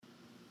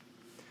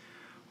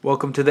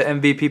Welcome to the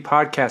MVP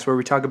podcast where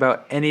we talk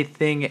about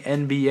anything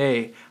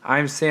NBA.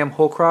 I'm Sam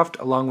Holcroft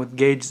along with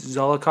Gage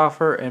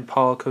Zollikoffer and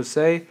Paul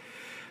Kosei.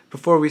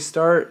 Before we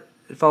start,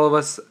 follow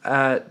us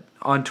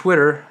on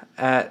Twitter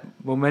at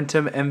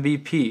Momentum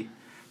MVP.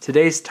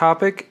 Today's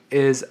topic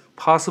is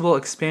possible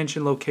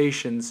expansion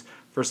locations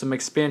for some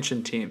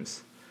expansion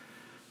teams.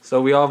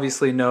 So we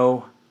obviously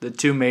know the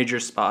two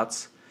major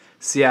spots,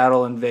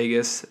 Seattle and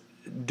Vegas.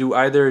 Do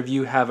either of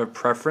you have a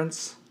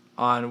preference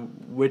on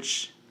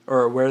which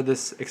or where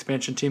this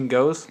expansion team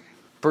goes?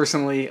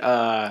 Personally,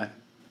 I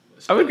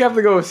would have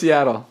to go with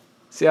Seattle.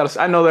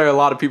 I know there are a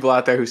lot of people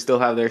out there who still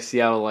have their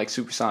Seattle like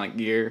Supersonic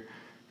gear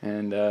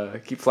and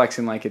keep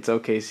flexing like it's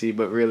OKC,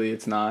 but really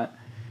it's not.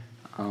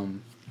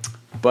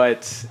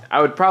 But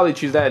I would probably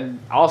choose that.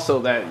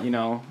 Also, that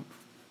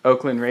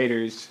Oakland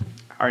Raiders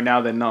are now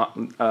the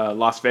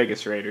Las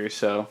Vegas Raiders.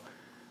 So,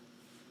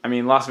 I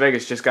mean, Las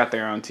Vegas just got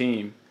their own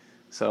team.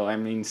 So, I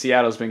mean,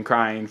 Seattle's been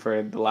crying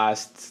for the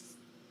last,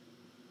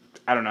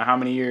 I don't know how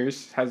many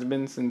years has it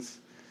been since.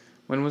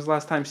 When was the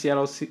last time the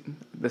Seattle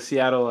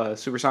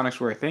Supersonics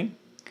were a thing?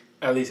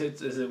 At least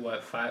is it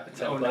what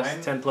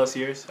 10 plus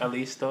years at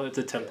least though. It's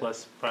a 10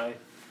 plus probably.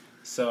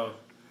 So,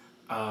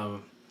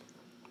 I'm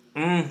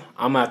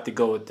gonna have to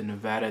go with the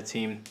Nevada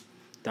team,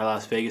 the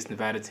Las Vegas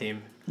Nevada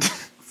team,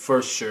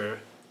 for sure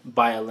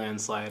by a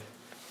landslide.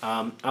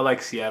 I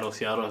like Seattle.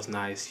 Seattle is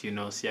nice.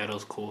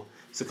 Seattle's cool.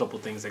 There's a couple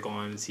things that go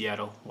on in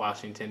Seattle,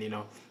 Washington.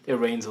 It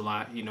rains a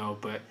lot.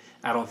 But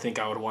I don't think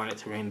I would want it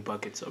to rain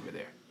buckets over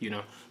there.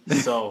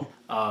 So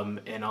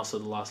and also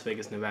the Las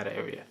Vegas, Nevada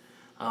area.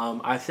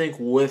 I think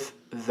with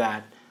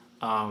that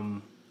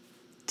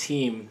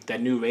team,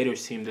 that new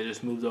Raiders team that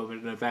just moved over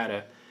to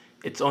Nevada,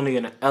 it's only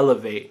going to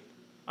elevate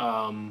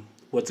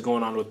what's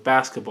going on with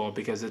basketball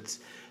because it's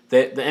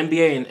the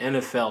NBA and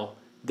NFL,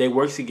 they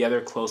work together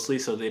closely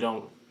so they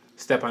don't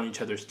step on each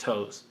other's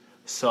toes.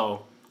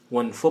 So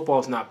when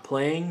football's not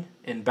playing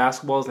and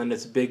basketball's and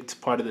it's a big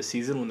part of the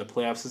season when the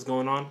playoffs is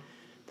going on,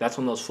 that's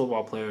when those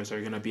football players are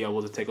going to be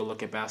able to take a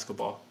look at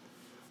basketball.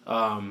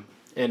 And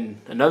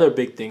another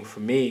big thing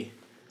for me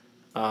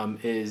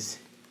is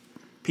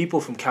people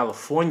from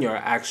California are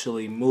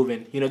actually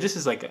moving. Just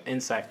as like an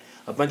insight,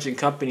 a bunch of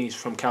companies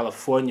from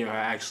California are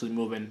actually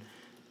moving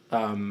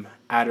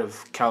out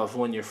of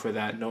California for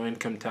that no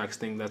income tax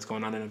thing that's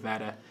going on in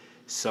Nevada.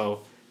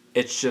 So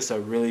it's just a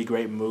really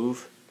great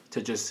move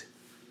to just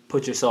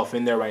put yourself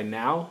in there right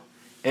now.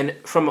 And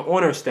from an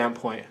owner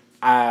standpoint,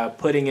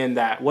 putting in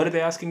that, what are they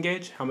asking,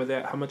 Gage? How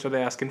much are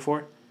they asking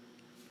for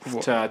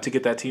to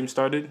get that team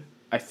started?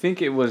 I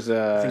think it was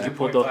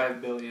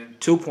 $2.5 billion.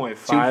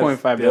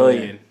 $2.5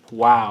 billion.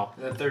 Wow.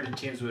 The 30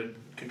 teams would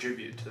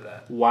contribute to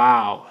that.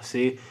 Wow.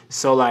 See?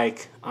 So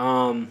like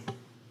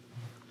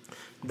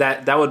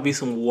that would be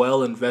some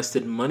well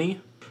invested money.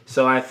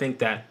 So I think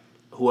that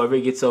whoever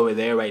gets over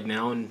there right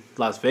now in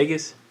Las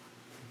Vegas,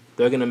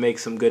 they're going to make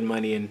some good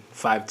money in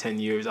 5-10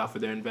 years off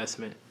of their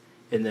investment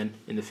and then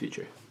in the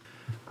future.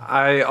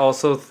 I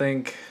also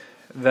think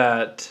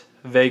that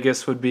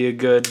Vegas would be a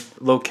good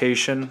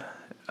location,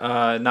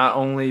 not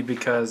only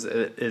because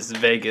it is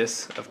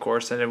Vegas, of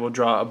course, and it will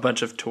draw a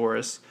bunch of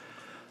tourists,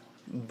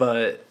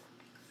 but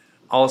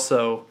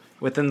also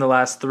within the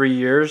last 3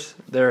 years,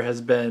 there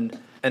has been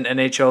an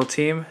NHL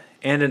team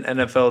and an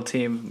NFL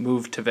team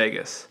moved to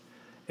Vegas,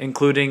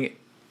 including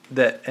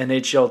the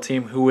NHL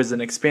team who was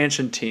an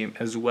expansion team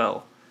as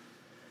well.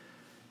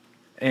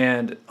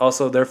 And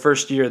also their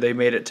first year, they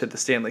made it to the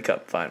Stanley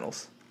Cup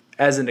Finals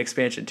as an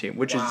expansion team,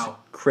 which is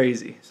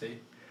crazy. See?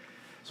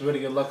 It's really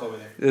good luck over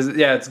there.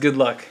 Yeah, it's good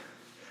luck.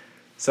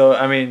 So,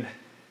 I mean,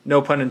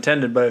 no pun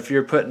intended, but if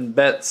you're putting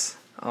bets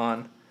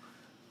on,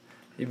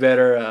 you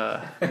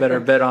better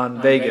bet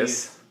on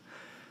Vegas.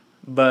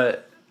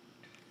 But,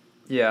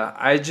 yeah,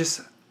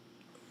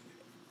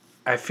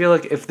 I feel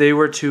like if they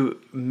were to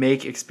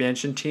make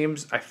expansion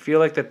teams, I feel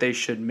like that they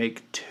should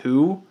make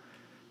 2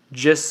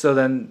 just so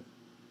then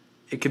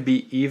it could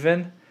be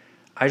even.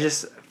 I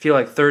just feel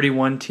like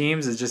 31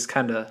 teams is just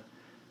kind of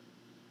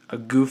a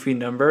goofy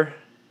number,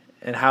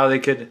 and how they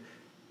could,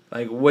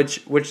 like,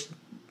 which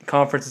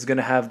conference is going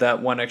to have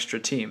that one extra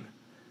team?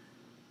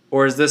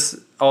 Or is this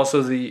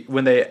also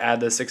when they add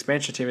this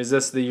expansion team, is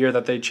this the year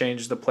that they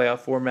change the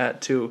playoff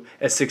format to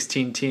a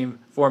 16-team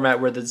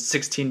format where the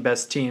 16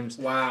 best teams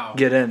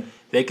get in?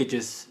 They could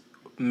just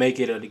make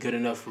it a good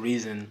enough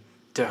reason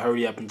to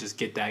hurry up and just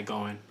get that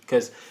going.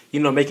 Because,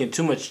 making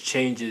too much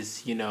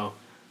changes,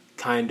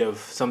 kind of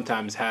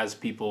sometimes has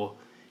people,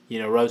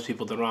 rubs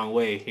people the wrong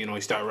way.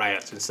 You start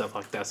riots and stuff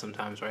like that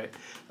sometimes, right?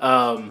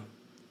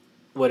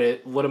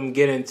 What I'm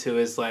getting to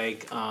is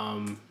like...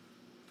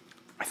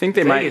 I think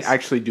they might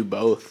actually do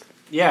both.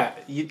 Yeah,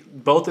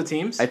 both the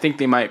teams? I think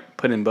they might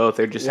put in both.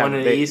 They're just one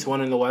in the East,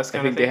 one in the West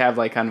kind of thing? I think they have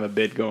like kind of a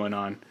bid going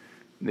on.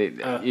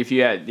 If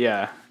you had,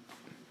 yeah.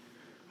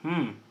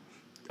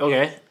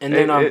 Okay. And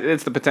then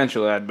it's the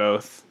potential to add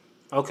both.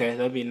 Okay,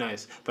 that'd be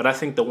nice. But I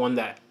think the one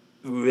that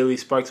really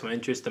sparks my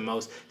interest the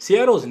most,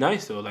 Seattle's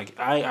nice though. Like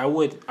I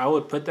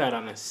would put that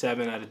on a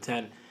 7 out of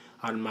 10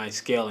 on my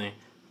scaling.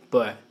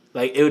 But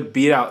Like, it would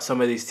beat out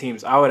some of these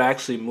teams. I would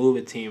actually move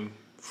a team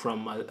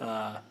from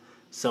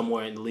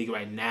somewhere in the league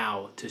right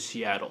now to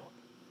Seattle.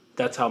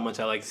 That's how much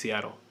I like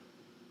Seattle,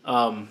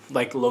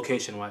 like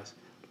location-wise.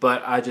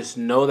 But I just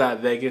know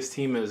that Vegas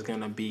team is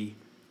gonna be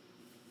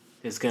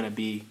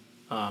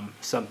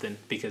something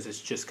because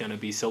it's just gonna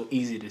be so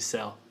easy to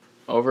sell.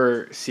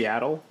 Over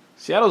Seattle?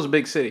 Seattle's a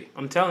big city.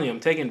 I'm telling you, I'm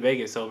taking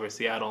Vegas over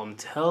Seattle. I'm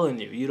telling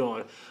you, you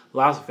don't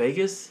Las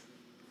Vegas.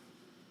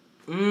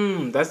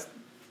 That's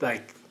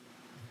like.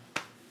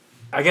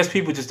 I guess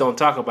people just don't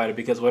talk about it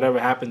because whatever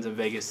happens in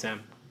Vegas,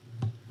 Sam.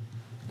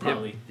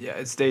 Probably. Yeah,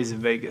 it stays in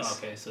Vegas.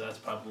 Okay, so that's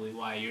probably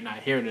why you're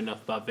not hearing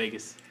enough about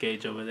Vegas,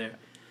 Gage, over there.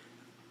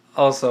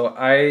 Also,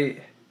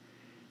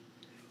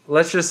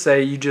 let's just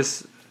say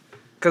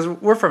because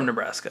we're from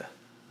Nebraska,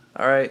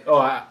 all right?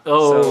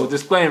 So,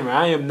 disclaimer,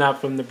 I am not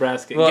from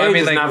Nebraska. Well,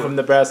 Gage is not from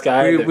Nebraska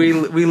either. We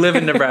live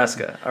in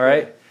Nebraska, all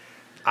right?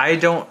 I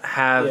don't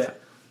have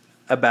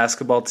a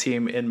basketball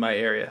team in my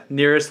area.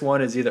 Nearest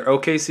one is either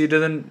OKC to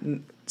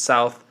the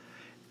south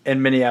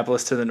and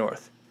Minneapolis to the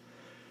north.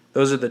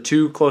 Those are the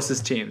two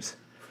closest teams.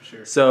 For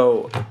sure.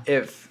 So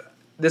if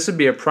this would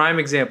be a prime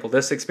example,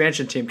 this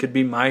expansion team could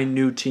be my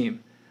new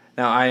team.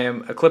 Now, I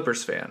am a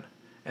Clippers fan,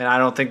 and I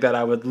don't think that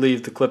I would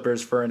leave the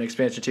Clippers for an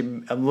expansion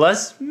team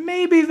unless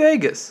maybe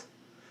Vegas.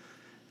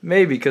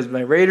 Maybe, because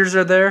my Raiders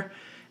are there,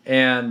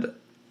 and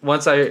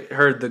once I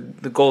heard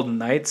the Golden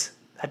Knights,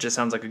 that just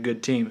sounds like a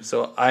good team.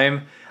 So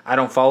I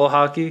don't follow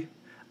hockey.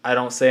 I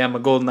don't say I'm a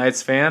Golden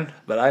Knights fan,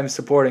 but I'm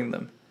supporting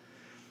them.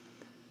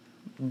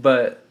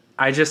 But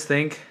I just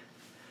think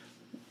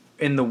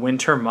in the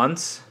winter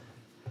months,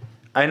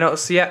 I know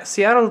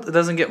Seattle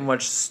doesn't get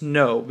much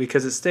snow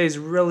because it stays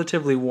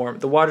relatively warm.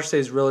 The water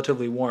stays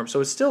relatively warm,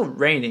 so it's still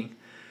raining.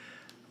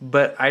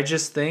 But I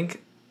just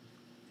think,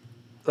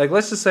 like,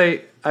 let's just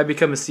say I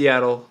become a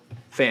Seattle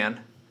fan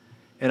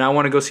and I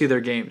want to go see their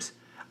games.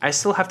 I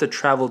still have to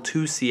travel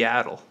to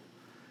Seattle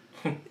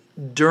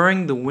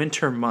during the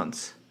winter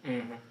months.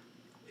 Mm-hmm.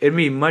 It'd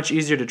be much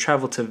easier to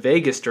travel to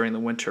Vegas during the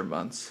winter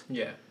months.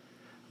 Yeah.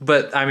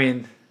 But, I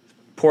mean,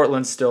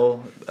 Portland's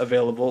still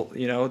available.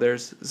 You know,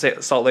 there's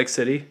Salt Lake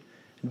City,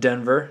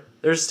 Denver.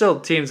 There's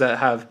still teams that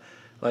have,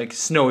 like,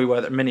 snowy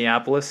weather.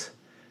 Minneapolis,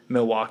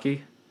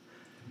 Milwaukee.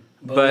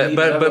 But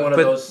one of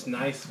those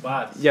nice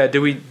spots. Yeah,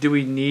 do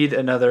we need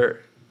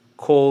another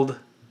cold,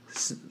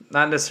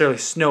 not necessarily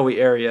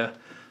snowy area,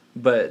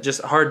 but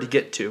just hard to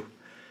get to?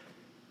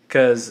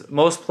 Because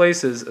most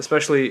places,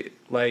 especially,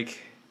 like,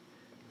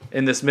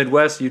 in this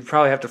Midwest, you'd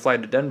probably have to fly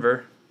to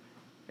Denver.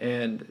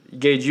 And,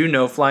 Gage,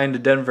 flying to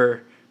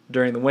Denver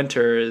during the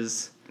winter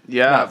is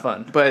not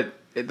fun. But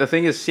the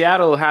thing is,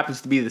 Seattle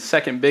happens to be the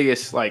second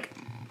biggest, like,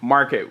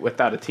 market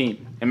without a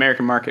team,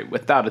 American market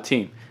without a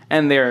team.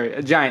 And they're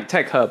a giant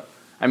tech hub.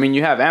 I mean,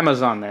 you have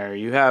Amazon there,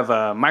 you have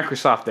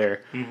Microsoft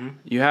there,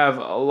 you have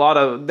a lot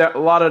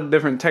of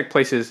different tech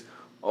places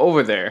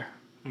over there,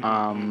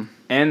 and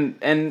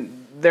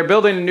they're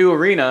building a new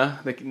arena,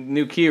 the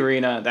new Key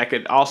Arena that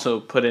could also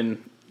put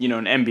in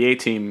an NBA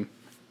team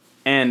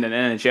and an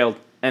NHL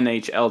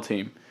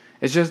team.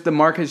 It's just the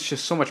market's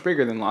just so much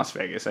bigger than Las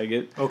Vegas. I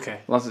get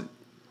Las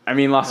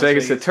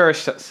Vegas,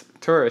 the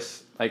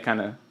tourists like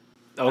kind of.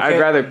 Okay. I'd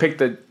rather pick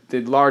the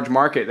large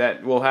market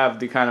that will have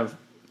the kind of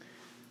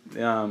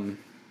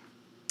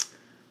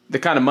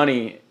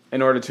money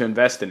in order to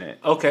invest in it.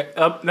 Okay,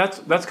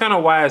 that's kind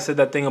of why I said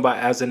that thing about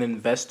as an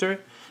investor.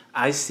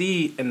 I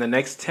see in the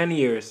next 10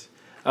 years,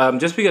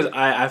 just because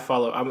I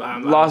follow.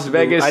 Las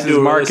Vegas'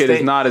 market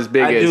is not as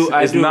big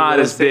as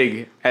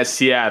big as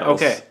Seattle.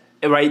 Okay,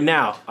 right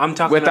now I'm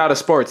talking without a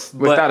sports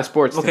team.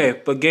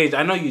 Okay, but Gage,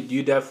 I know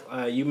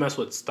you mess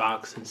with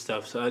stocks and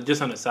stuff. So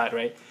just on the side,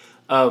 right?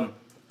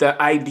 The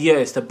idea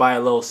is to buy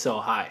low, sell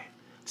high.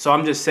 So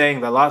I'm just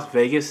saying that Las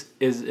Vegas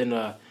is in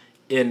a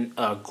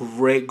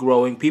great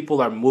growing.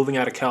 People are moving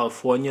out of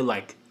California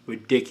like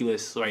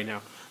ridiculous right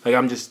now. Like,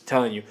 I'm just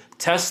telling you,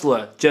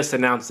 Tesla just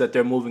announced that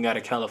they're moving out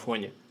of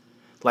California.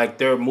 Like,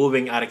 they're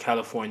moving out of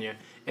California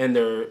and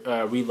they're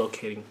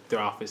relocating their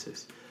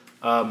offices.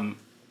 I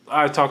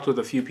talked with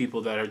a few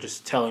people that are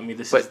just telling me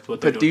this is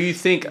what they're doing. But do you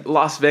think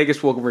Las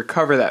Vegas will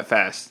recover that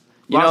fast?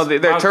 They're Las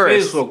tourists.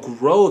 Vegas will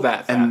grow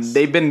that fast. And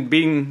they've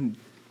been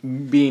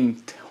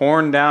being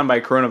torn down by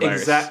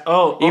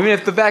coronavirus. Even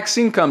if the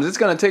vaccine comes, it's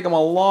going to take them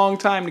a long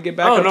time to get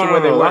back up to where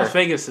they were. Las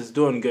Vegas is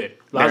doing good.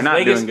 They're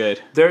not doing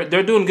good.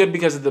 They're doing good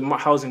because of the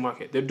housing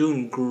market. They're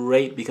doing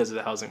great because of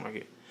the housing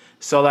market.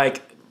 So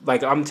like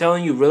I'm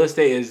telling you, real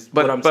estate is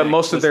what I'm saying.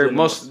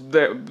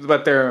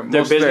 But their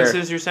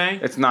businesses. You're saying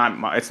it's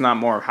not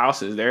more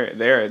houses.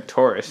 They're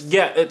tourists.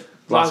 Yeah,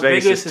 Las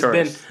Vegas has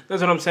been.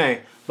 That's what I'm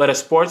saying. But a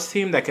sports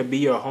team that could be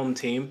your home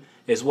team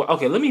is what.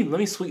 Okay, let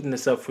me sweeten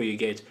this up for you,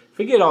 Gage.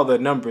 Forget all the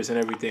numbers and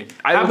everything.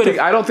 I don't think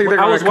they're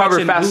going to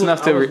recover fast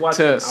enough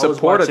to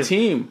support a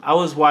team. I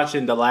was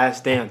watching The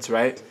Last Dance,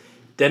 right?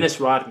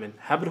 Dennis Rodman.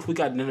 How about if we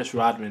got Dennis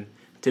Rodman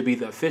to be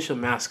the official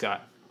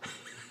mascot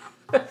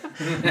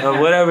of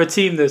whatever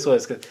team this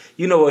was? Because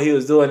you know what he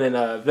was doing in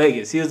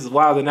Vegas. He was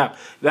wilding out.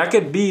 That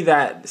could be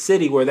that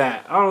city where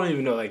that. I don't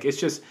even know. Like,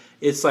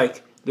 it's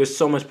like there's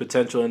so much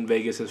potential in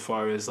Vegas as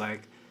far as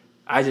like,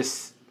 I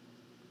just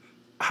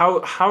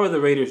how are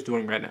the Raiders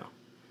doing right now?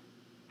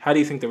 How do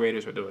you think the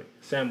Raiders are doing?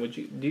 Sam,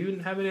 do you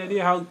have any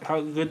idea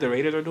how good the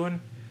Raiders are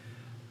doing?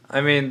 I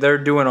mean, they're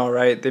doing all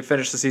right. They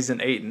finished the season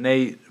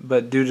 8-8,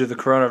 but due to the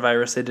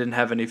coronavirus, they didn't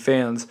have any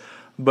fans.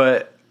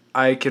 But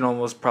I can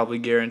almost probably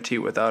guarantee,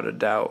 without a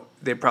doubt,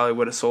 they probably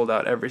would have sold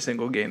out every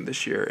single game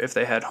this year if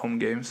they had home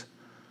games.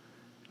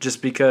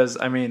 Just because,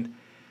 I mean,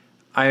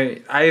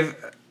 I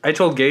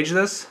told Gage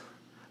this.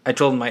 I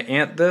told my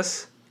aunt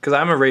this because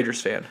I'm a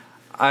Raiders fan.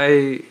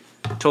 I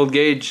told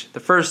Gage the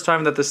first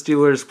time that the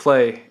Steelers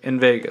play in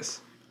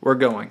Vegas, we're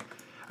going.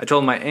 I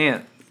told my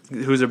aunt,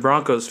 who's a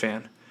Broncos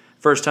fan,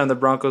 first time the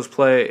Broncos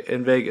play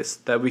in Vegas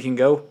that we can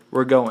go,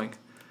 we're going.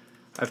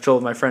 I've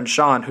told my friend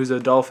Sean, who's a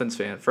Dolphins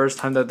fan, first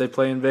time that they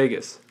play in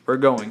Vegas, we're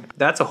going.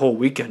 That's a whole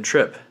weekend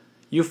trip.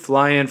 You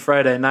fly in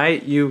Friday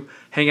night, you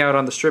hang out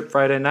on the Strip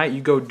Friday night,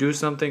 you go do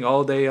something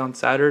all day on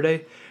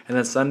Saturday, and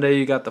then Sunday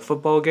you got the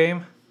football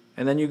game,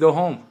 and then you go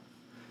home.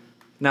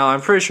 Now,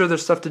 I'm pretty sure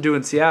there's stuff to do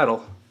in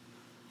Seattle,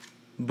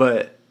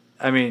 but,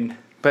 I mean...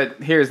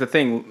 But here's the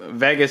thing.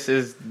 Vegas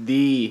is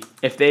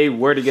if they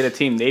were to get a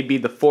team, they'd be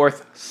the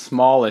 4th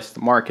smallest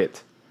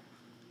market.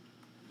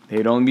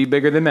 They'd only be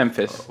bigger than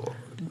Memphis.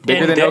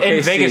 Bigger than OKC.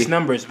 In Vegas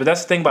numbers, but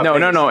that's the thing about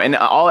Vegas. No. And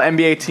all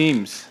NBA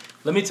teams.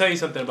 Let me tell you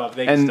something about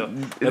Vegas, though.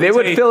 They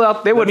would fill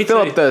up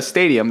the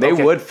stadium. They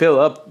would fill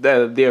up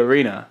the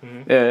arena.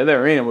 Mm-hmm. The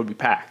arena would be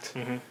packed.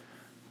 Mm-hmm.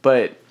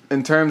 But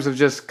in terms of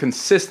just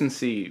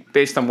consistency,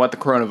 based on what the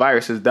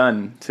coronavirus has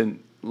done to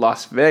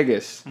Las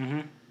Vegas...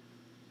 Mm-hmm.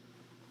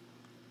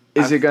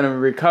 Is it going to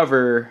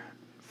recover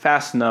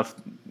fast enough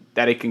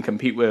that it can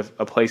compete with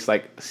a place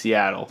like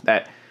Seattle?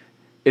 That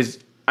is,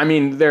 I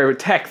mean, they're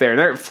tech there.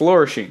 They're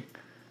flourishing.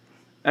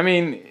 I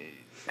mean...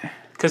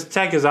 Because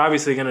tech is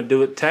obviously going to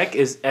do it. Tech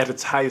is at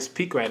its highest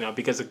peak right now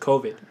because of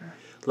COVID.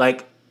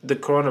 Like, the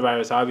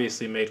coronavirus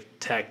obviously made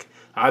tech.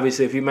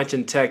 Obviously, if you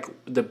mention tech,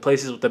 the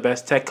places with the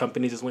best tech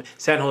companies is winning.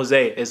 San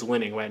Jose is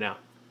winning right now.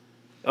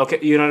 Okay,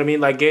 you know what I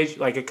mean? Like, Gage,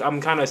 like, I'm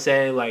kind of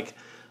saying, like...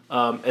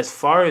 as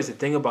far as the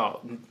thing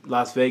about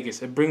Las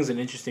Vegas, it brings an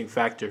interesting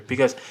factor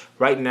because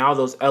right now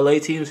those LA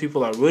teams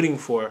people are rooting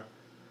for,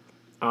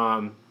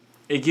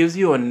 it gives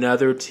you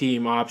another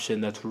team option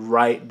that's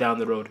right down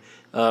the road.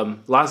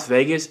 Las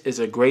Vegas is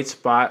a great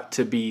spot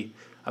to be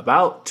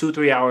about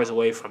 2-3 hours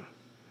away from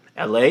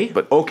LA.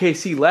 But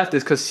OKC left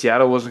is because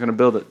Seattle wasn't going to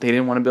build it. They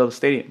didn't want to build a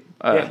stadium.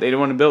 They didn't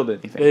want to build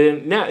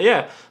anything.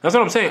 Yeah, that's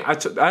what I'm saying.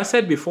 I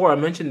said before, I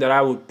mentioned that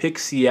I would pick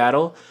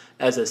Seattle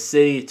as a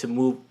city to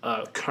move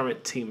a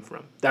current team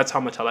from. That's how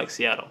much I like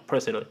Seattle,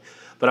 personally.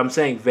 But I'm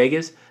saying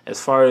Vegas,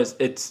 as far as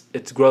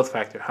its growth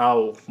factor,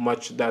 how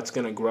much that's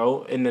going to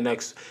grow in the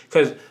next...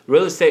 Because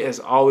real estate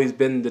has always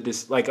been I'm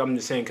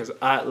just saying, because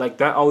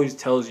that always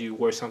tells you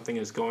where something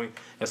is going,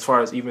 as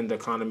far as even the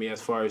economy,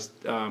 as far as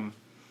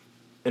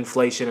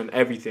inflation and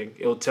everything.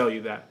 It'll tell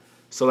you that.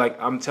 So,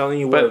 I'm telling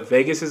you where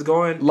Vegas is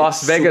going.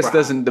 Las Vegas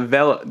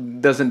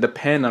doesn't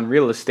depend on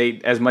real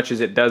estate as much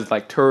as it does,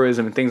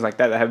 tourism and things like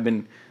that have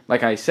been...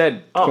 Like I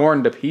said,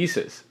 torn to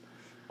pieces.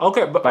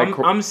 Okay, but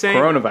I'm saying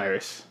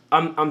coronavirus.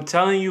 I'm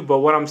telling you, but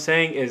what I'm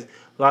saying is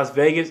Las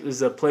Vegas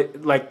is a place.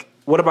 Like,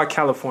 what about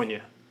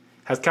California?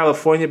 Has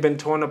California been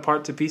torn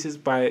apart to pieces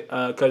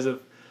because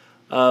of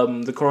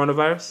the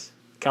coronavirus?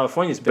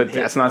 California's been. But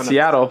that's not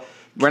Seattle.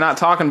 We're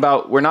talking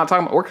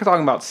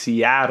about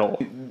Seattle.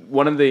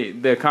 One of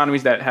the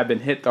economies that have been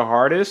hit the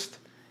hardest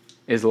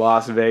is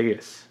Las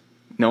Vegas.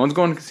 No one's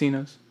going to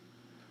casinos.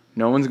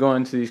 No one's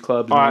going to these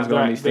clubs. No one's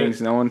going to these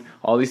things.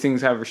 All these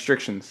things have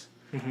restrictions.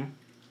 Mm-hmm.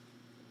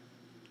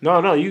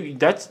 No.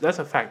 That's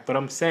a fact. But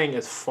I'm saying,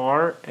 as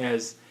far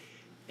as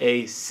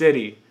a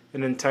city,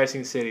 an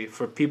enticing city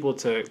for people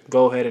to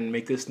go ahead and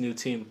make this new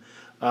team,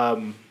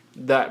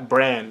 that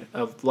brand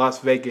of Las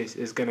Vegas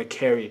is going to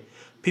carry.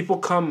 People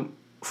come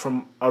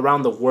from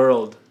around the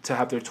world to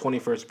have their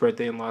 21st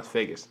birthday in Las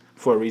Vegas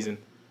for a reason.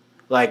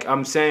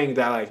 I'm saying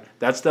that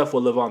that stuff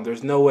will live on.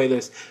 There's no way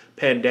this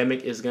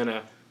pandemic is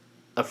gonna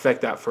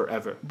affect that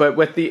forever. But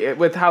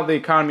with how the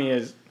economy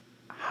is,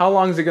 how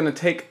long is it going to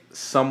take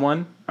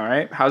someone? All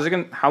right, how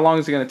long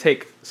is it going to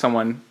take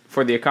someone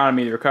for the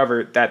economy to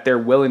recover that they're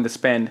willing to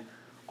spend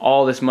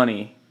all this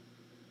money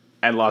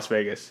at Las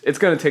Vegas? It's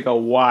going to take a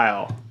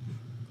while.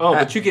 Oh,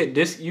 but you get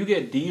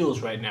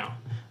deals right now.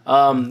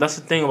 That's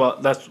the thing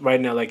about that's right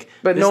now.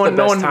 But no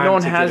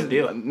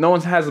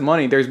one has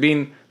money.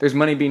 There's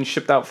money being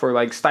shipped out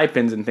for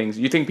stipends and things.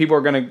 You think people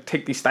are gonna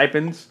take these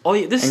stipends?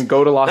 And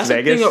go to Las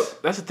Vegas?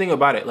 That's the thing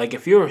about it.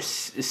 If you're a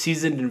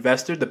seasoned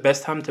investor, the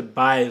best time to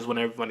buy is when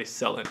everybody's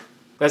selling.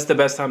 That's the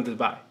best time to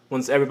buy.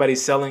 Once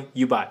everybody's selling,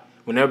 you buy.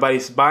 When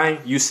everybody's buying,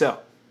 you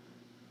sell.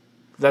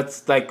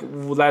 That's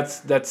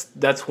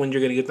when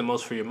you're gonna get the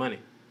most for your money.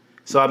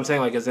 So I'm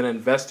saying, as an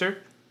investor,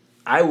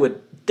 I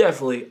would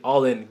definitely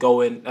all in,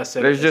 go in.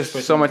 There's just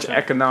so much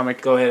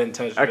economic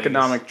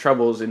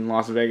troubles in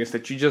Las Vegas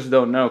that you just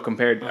don't know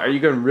compared. Are you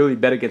going to really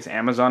bet against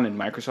Amazon and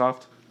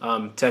Microsoft?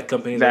 tech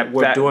companies that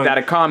we're doing. that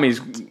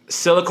economy's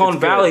Silicon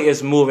it's Valley good.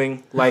 is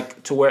moving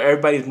like to where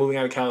everybody's moving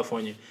out of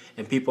California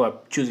and people are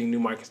choosing new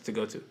markets to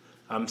go to.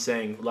 I'm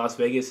saying Las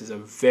Vegas is a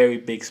very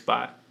big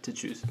spot to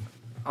choose.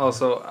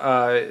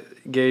 Also,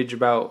 Gage,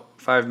 about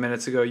 5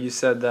 minutes ago, you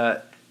said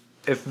that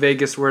if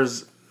Vegas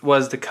was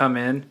to come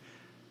in,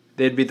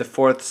 they'd be the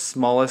fourth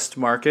smallest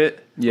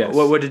market. Yes.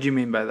 What did you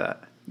mean by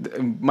that?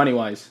 money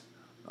wise.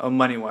 Oh,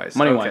 money wise.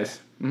 Money Okay. wise.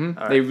 Mm-hmm.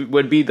 All right. They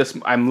would be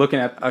the. I'm looking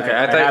at. Okay,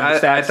 I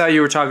have the I stats. thought you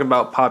were talking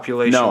about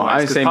population. No, wise. I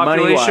was 'Cause saying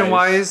population money-wise.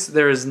 wise,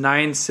 there is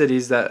 9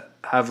 cities that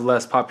have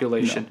less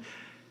population.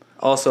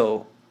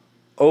 Also,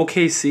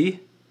 OKC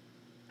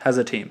has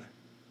a team.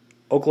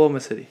 Oklahoma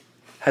City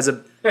has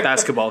a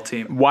basketball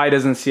team. Why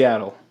doesn't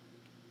Seattle?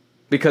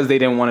 Because they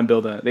didn't want to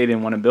build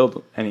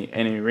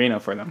any arena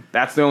for them.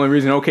 That's the only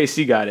reason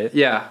OKC got it.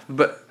 Yeah,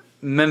 but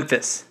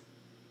Memphis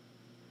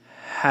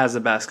has a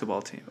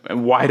basketball team.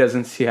 And why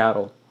doesn't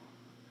Seattle?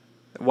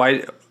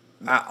 Why?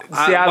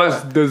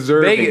 Seattle's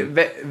deserving.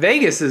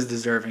 Vegas is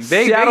deserving.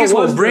 Seattle Vegas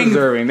will was bring.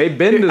 deserving. They've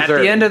been deserving.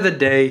 At the end of the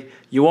day,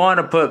 you want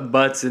to put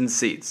butts in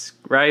seats,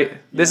 right?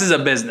 This is a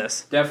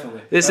business.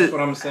 Definitely. This That's is-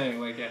 what I'm saying.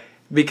 Like, yeah.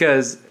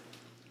 Because,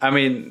 I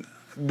mean,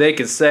 they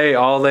can say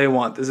all they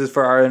want. This is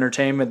for our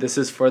entertainment. This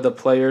is for the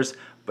players.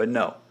 But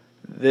no,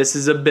 this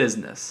is a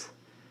business.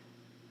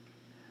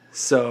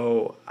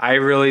 So I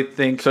really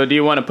think. So do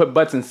you want to put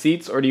butts in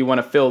seats, or do you want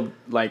to fill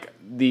like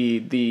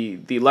the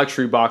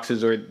luxury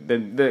boxes or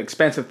the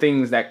expensive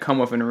things that come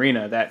with an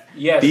arena? That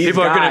Yes. these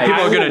People are gonna- guys-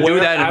 people are I gonna will do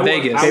wear- that in I will-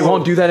 Vegas. I They will-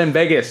 won't do that in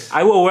Vegas.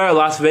 I will wear a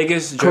Las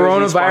Vegas jersey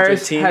sponsored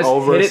Coronavirus team has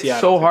over hit it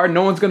Seattle. so hard.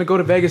 No one's gonna go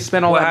to Vegas,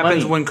 spend all What that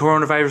happens money. when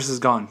coronavirus is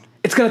gone?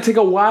 It's gonna take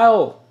a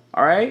while.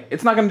 All right,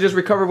 it's not gonna just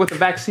recover with the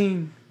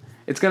vaccine.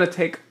 It's gonna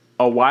take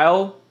a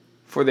while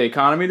for the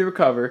economy to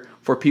recover,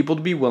 for people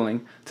to be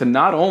willing to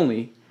not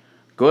only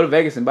go to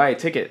Vegas and buy a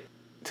ticket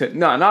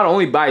not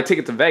only buy a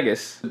ticket to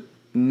Vegas,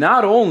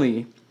 not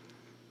only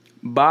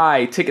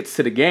buy tickets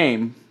to the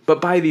game, but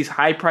buy these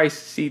high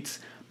priced seats,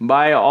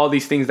 buy all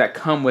these things that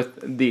come with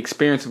the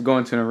experience of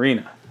going to an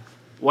arena.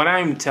 What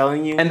I'm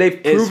telling you, And they've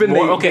is proven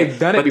more, they've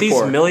done it but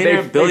before. These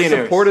millionaire They've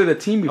billionaires supported a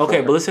team before.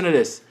 Okay, but listen to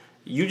this.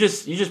 You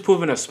just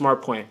proven a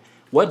smart point.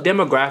 What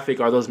demographic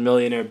are those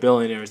millionaire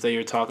billionaires that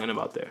you're talking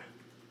about there?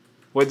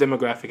 What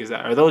demographic is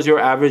that? Are those your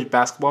average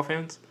basketball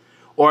fans?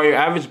 Or are your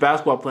average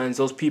basketball fans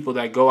those people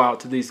that go out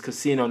to these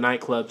casino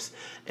nightclubs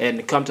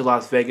and come to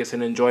Las Vegas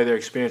and enjoy their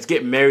experience,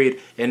 get married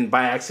and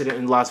by accident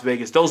in Las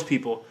Vegas? Those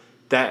people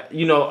that,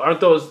 aren't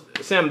those,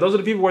 Sam, those are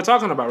the people we're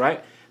talking about,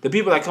 right? The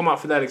people that come out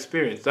for that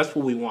experience. That's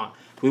what we want.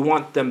 We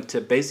want them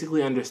to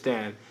basically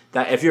understand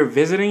that if you're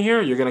visiting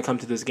here, you're going to come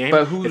to this game.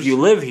 But who's- if you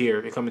live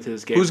here, you're coming to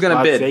this game. Who's gonna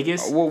Las bid?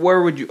 Vegas.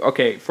 Where would you?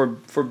 Okay, for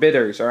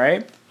bidders, all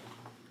right.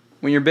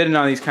 When you're bidding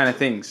on these kind of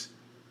things,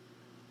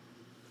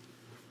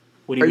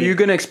 What do are you you mean?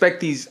 gonna expect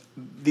these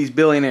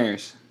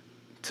billionaires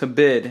to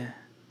bid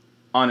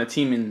on a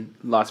team in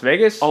Las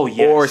Vegas? Oh,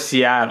 yes. Or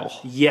Seattle?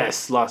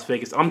 Yes, Las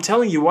Vegas. I'm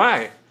telling you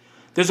why.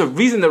 There's a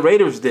reason the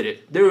Raiders did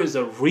it. There is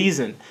a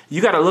reason.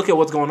 You got to look at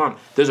what's going on.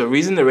 There's a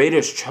reason the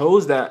Raiders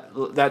chose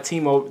that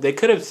team over. They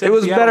could have said It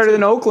was Seattle better too.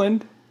 than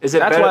Oakland. Is it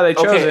That's better? why they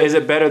chose okay, it. Is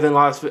it better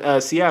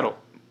than Seattle?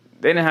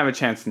 They didn't have a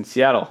chance in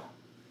Seattle.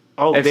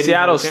 Oh, If they didn't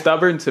Seattle's have a chance?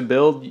 stubborn to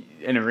build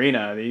an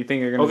arena, do you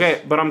think they're gonna?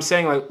 Okay, but I'm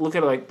saying look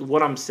at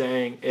what I'm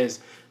saying is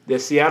the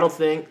Seattle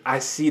thing. I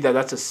see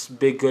that's a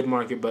big good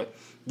market, but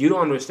you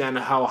don't understand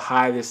how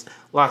high this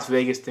Las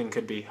Vegas thing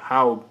could be,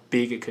 how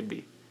big it could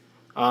be.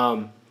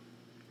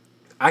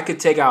 I could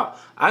take out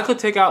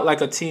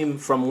like a team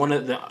from one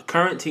of the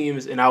current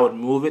teams and I would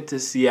move it to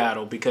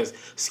Seattle because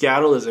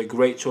Seattle is a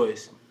great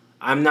choice.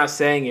 I'm not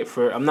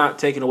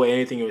taking away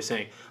anything you were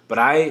saying, but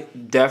I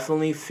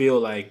definitely feel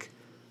like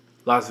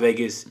Las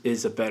Vegas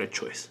is a better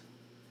choice.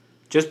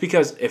 Just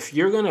because if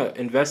you're going to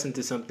invest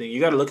into something, you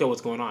got to look at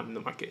what's going on in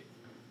the market.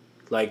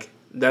 Like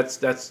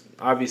that's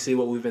obviously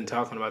what we've been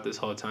talking about this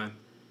whole time.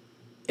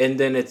 And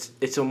then it's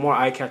a more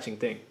eye-catching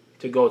thing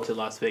to go to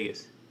Las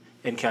Vegas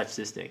and catch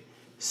this thing.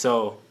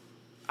 So,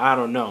 I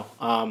don't know.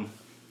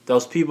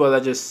 Those people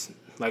that just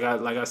like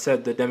I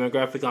said, the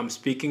demographic I'm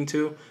speaking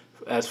to,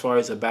 as far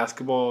as a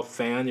basketball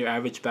fan, your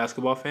average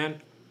basketball fan,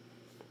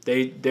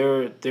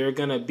 they're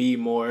gonna be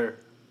more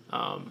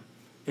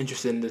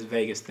interested in this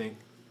Vegas thing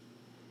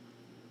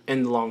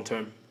in the long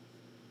term.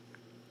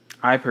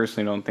 I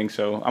personally don't think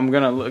so. I'm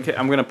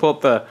gonna pull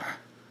up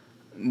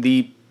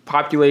the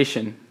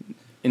population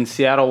in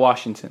Seattle,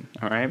 Washington.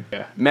 All right,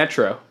 yeah.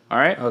 Metro. All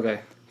right,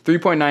 Okay.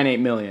 3.98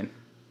 million.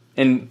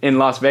 In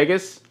Las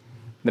Vegas,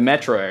 the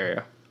metro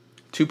area,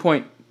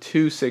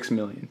 2.26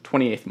 million,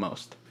 28th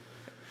most.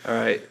 All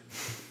right.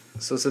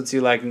 So since you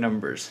like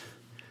numbers,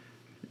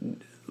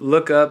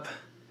 look up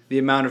the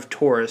amount of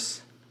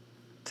tourists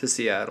to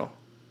Seattle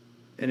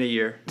in a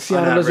year.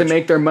 Seattle on doesn't average.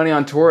 make their money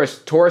on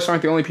tourists. Tourists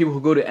aren't the only people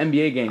who go to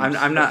NBA games.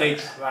 I'm not. They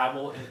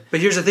travel. But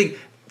here's the thing.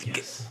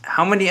 Yes.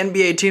 How many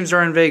NBA teams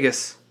are in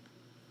Vegas?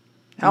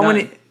 How None.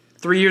 many?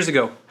 3 years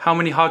ago, how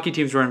many hockey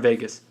teams were in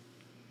Vegas?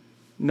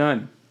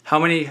 None. How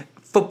many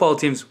football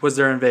teams was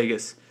there in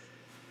Vegas?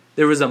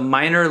 There was a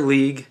minor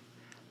league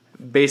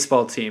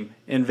baseball team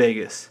in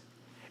Vegas,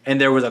 and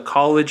there was a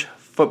college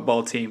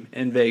football team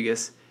in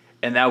Vegas,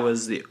 and that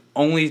was the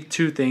only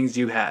two things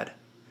you had.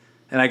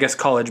 And I guess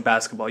college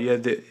basketball. You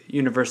had the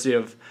University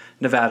of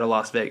Nevada,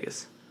 Las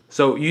Vegas.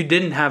 So you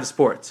didn't have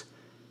sports.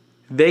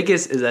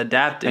 Vegas is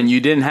adapting. And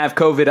you didn't have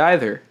COVID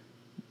either.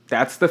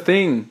 That's the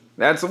thing.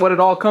 That's what it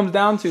all comes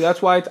down to.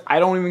 That's why I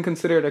don't even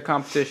consider it a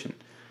competition.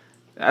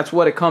 That's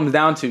what it comes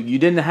down to. You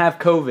didn't have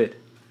COVID.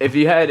 If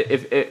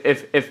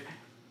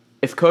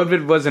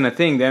COVID wasn't a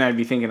thing, then I'd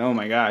be thinking, oh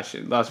my gosh,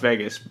 Las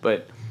Vegas.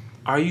 But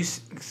Are you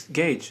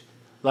Gage?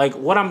 Like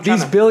what I'm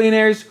these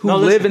billionaires who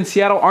live in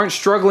Seattle aren't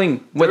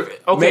struggling with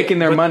making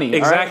their money.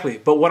 Exactly.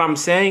 Right? But what I'm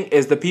saying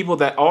is the people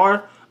that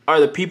are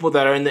the people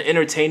that are in the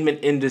entertainment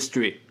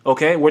industry.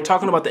 Okay? We're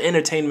talking about the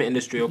entertainment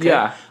industry, okay?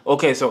 Yeah.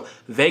 Okay, so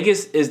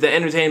Vegas is the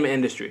entertainment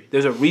industry.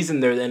 There's a reason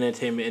they're the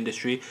entertainment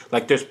industry.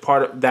 Like there's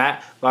part of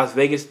that. Las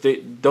Vegas,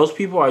 those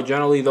people are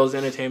generally those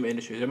entertainment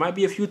industries. There might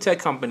be a few tech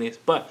companies,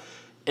 but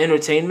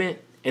entertainment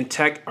and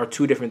tech are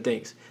two different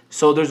things.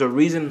 So there's a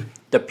reason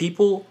the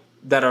people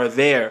that are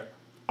there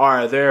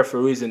for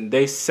a reason.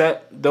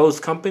 Those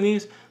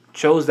companies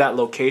chose that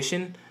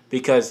location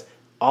because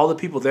all the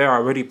people there are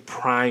already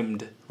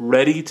primed,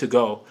 ready to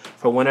go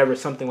for whenever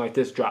something like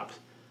this drops.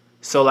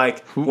 So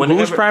like,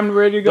 who's primed,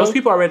 ready to go? Those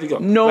people are ready to go.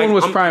 No one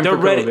was primed for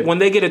ready COVID. when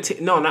they get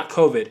no, not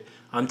COVID.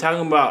 I'm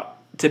talking about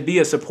to be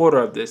a supporter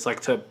of this, like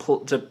to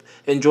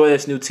enjoy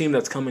this new team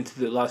that's coming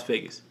to Las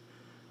Vegas.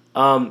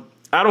 I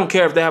don't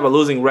care if they have a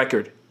losing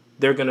record.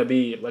 They're gonna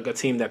be like a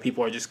team that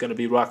people are just gonna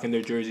be rocking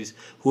their jerseys,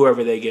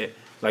 whoever they get,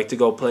 like to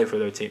go play for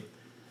their team.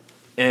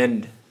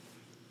 And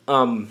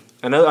on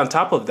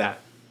top of that,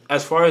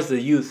 as far as the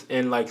youth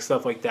and like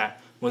stuff like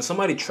that, when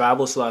somebody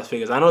travels to Las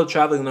Vegas, I know the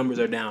traveling numbers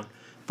are down,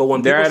 but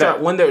when they're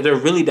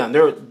really down,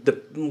 they're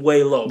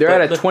way low. They're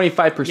at a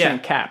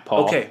 25% cap,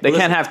 Paul. Okay, they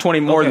can't have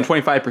more than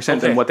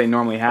 25% than what they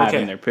normally have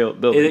in their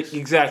buildings.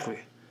 Exactly,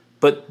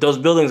 but those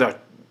buildings are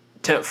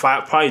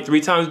probably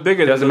 3 times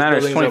bigger. Doesn't matter.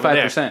 It's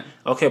 25%.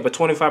 Okay, but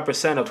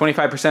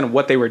 25% of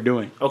what they were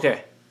doing.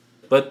 Okay,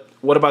 but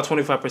what about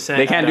 25%?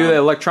 They can't do that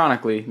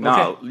electronically.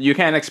 No, you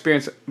can't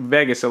experience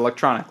Vegas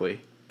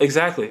electronically.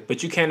 Exactly,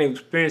 but you can't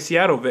experience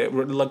Seattle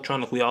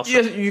electronically also.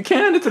 Yes, you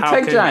can. It's a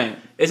tech giant.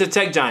 It's a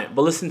tech giant.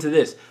 But listen to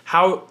this.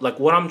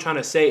 What I'm trying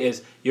to say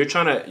is you're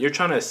trying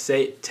to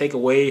say take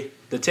away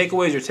the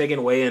takeaways you're taking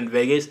away in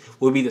Vegas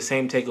will be the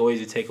same takeaways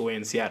you take away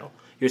in Seattle.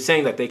 You're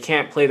saying that they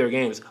can't play their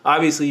games.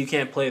 Obviously, you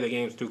can't play the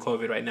games through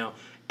COVID right now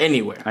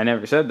anywhere. I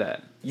never said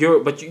that.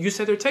 But you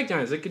said they're tech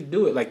giants. They could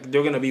do it. Like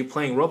they're gonna be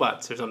playing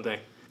robots or something.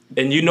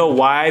 And you know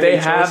why they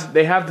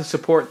have the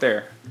support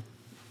there.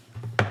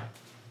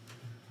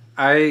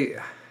 I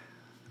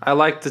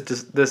like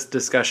this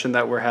discussion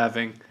that we're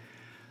having,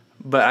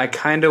 but I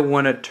kind of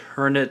want to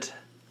turn it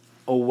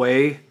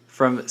away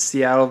from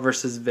Seattle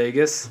versus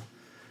Vegas.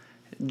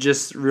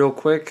 Just real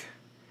quick,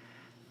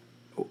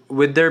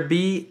 would there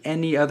be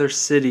any other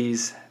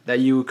cities that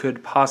you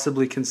could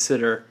possibly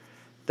consider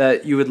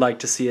that you would like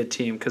to see a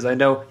team? Because I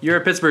know you're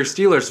a Pittsburgh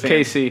Steelers fan.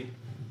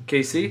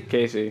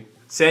 KC.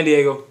 San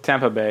Diego.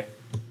 Tampa Bay.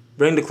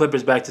 Bring the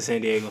Clippers back to San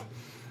Diego.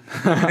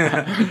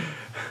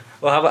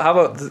 Well, how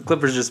about the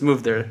Clippers just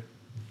move there?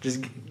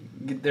 Just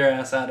get their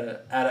ass out of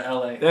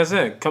LA. That's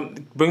it.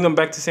 Bring them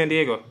back to San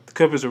Diego. The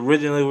Clippers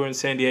originally were in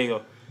San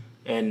Diego.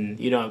 And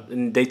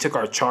and they took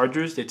our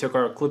Chargers, they took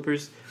our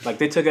Clippers, like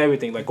they took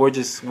everything. Like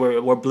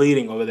we're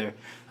bleeding over there.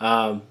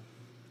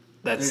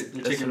 They're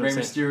taking Rey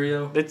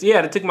Mysterio. They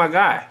took my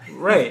guy.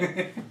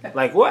 Right.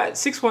 Like what?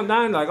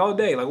 619 like all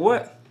day. Like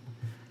what?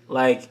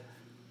 Like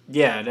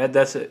yeah,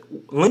 that's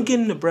it.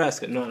 Lincoln,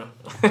 Nebraska. No.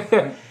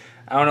 I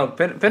don't know.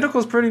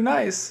 Pinnacle's pretty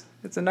nice.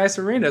 It's a nice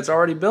arena. It's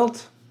already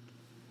built.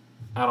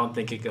 I don't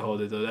think it could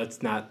hold it though.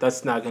 That's not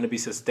going to be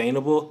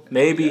sustainable.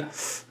 Maybe.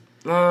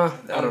 Yeah.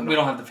 I don't know. We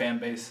don't have the fan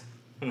base.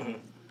 Mm-hmm.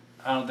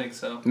 I don't think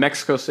so.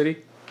 Mexico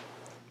City.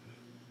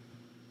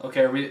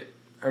 Okay, are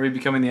we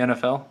becoming the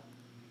NFL?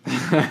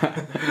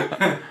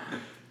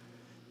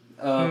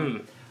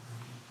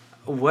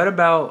 What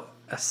about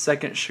a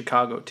second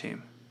Chicago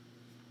team?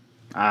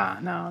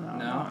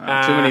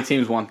 No. Too many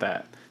teams want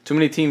that. Too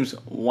many teams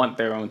want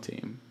their own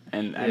team,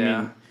 and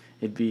I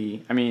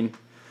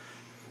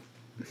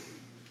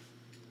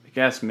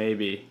guess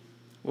maybe.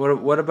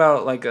 What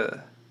about like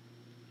a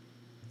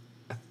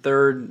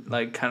third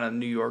like kind of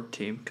New York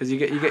team? Because you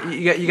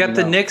got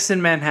the Knicks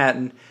in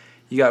Manhattan,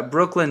 you got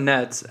Brooklyn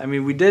Nets. I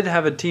mean, we did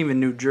have a team in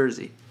New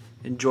Jersey,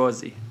 in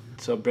Jersey.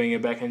 So bring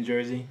it back in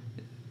Jersey.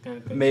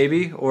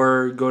 Maybe,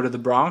 or go to the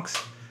Bronx,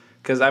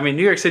 because I mean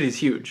New York City is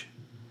huge.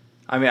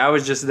 I mean, I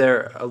was just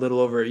there a little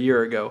over a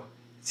year ago.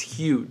 It's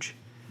huge.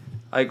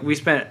 Like we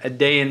spent a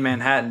day in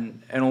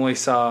Manhattan and only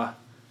saw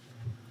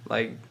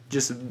like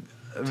just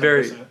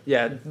very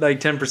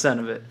 10%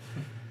 of it.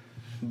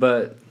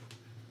 But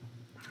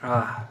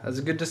that's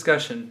a good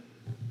discussion.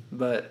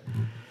 But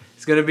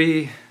it's gonna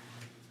be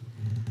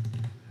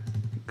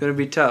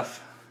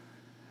tough.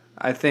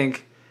 I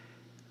think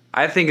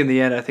in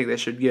the end, I think they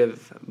should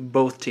give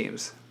both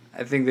teams.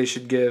 I think they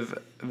should give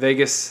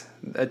Vegas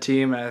a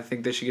team, and I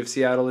think they should give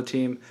Seattle a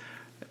team.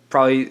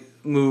 probably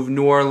move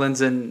New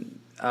Orleans and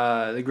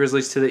the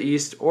Grizzlies to the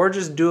East, or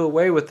just do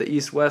away with the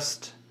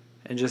East-West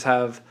and just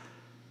have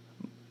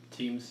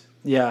Teams.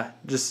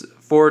 just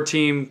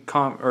 4-team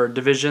or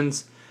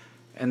divisions,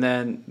 and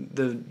then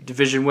the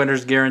division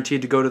winners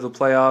guaranteed to go to the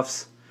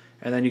playoffs,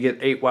 and then you get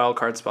 8 wild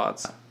card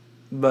spots.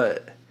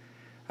 But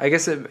I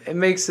guess it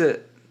makes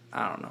it,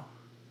 I don't know.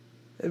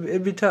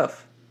 It'd be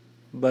tough.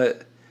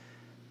 But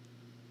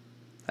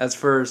as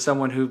for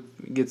someone who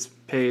gets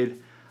paid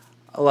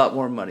a lot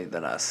more money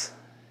than us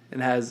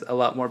and has a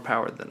lot more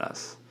power than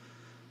us.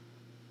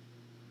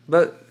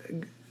 But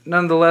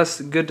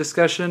nonetheless, good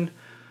discussion.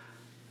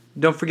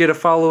 Don't forget to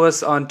follow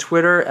us on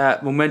Twitter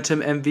at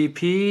Momentum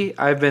MVP.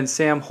 I've been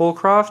Sam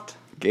Holcroft.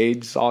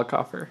 Gage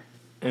Zollicoffer.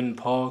 And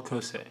Paul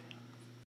Kose.